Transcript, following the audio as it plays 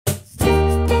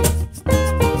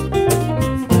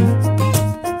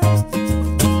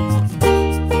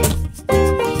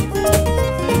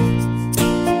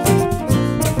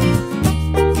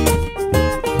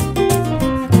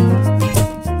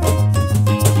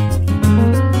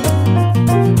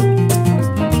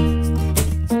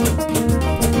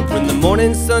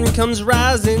sun comes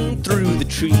rising through the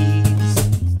trees.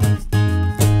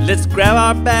 Let's grab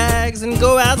our bags and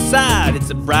go outside. It's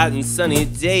a bright and sunny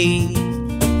day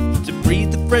to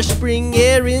breathe the fresh spring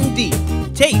air indeed.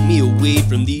 Take me away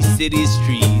from these city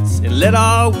streets and let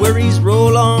our worries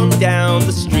roll on down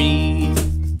the stream.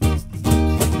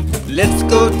 Let's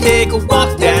go take a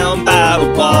walk down by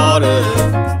the water,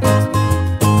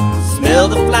 smell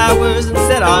the flowers and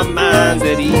set our minds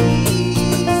at ease.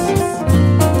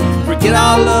 Forget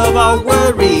all of our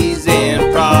worries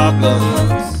and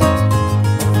problems.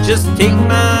 Just take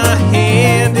my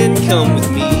hand and come with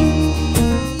me.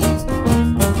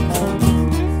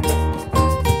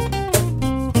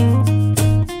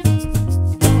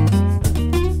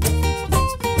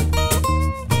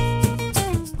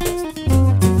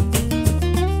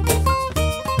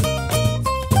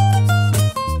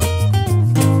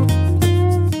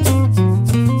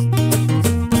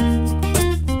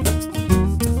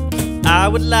 I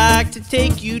would like to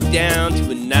take you down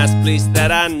to a nice place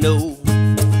that I know,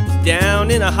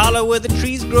 down in a hollow where the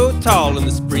trees grow tall and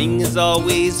the spring is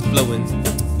always flowing,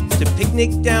 to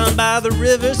picnic down by the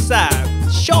riverside.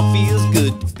 Sure feels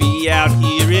good to be out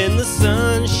here in the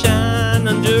sunshine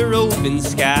under open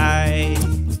sky.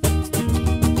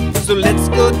 So let's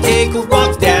go take a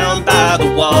walk down by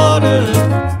the water,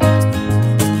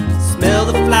 smell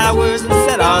the flowers and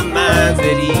set our minds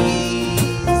at ease.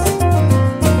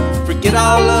 Forget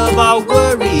all of our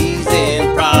worries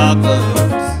and problems.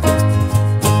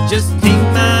 Just take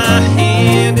my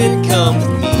hand and come with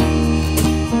me.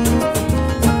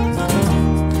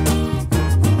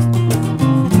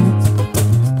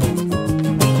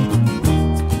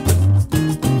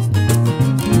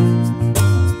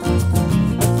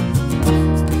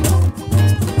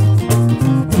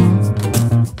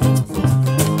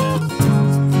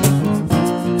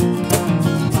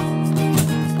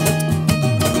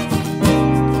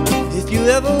 If you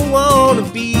ever want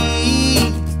to be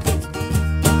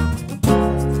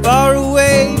far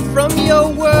away from your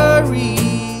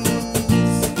worries,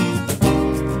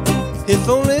 if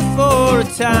only for a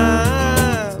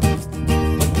time,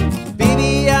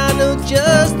 baby, I know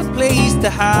just the place to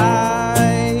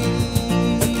hide.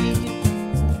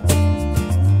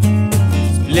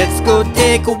 So let's go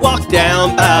take a walk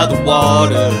down by the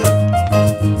water,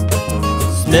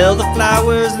 smell the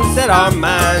flowers and set our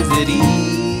minds at ease.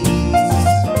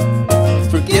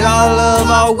 Forget all of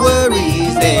our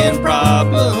worries and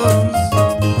problems.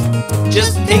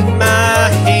 Just take my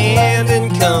hand and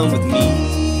come with me.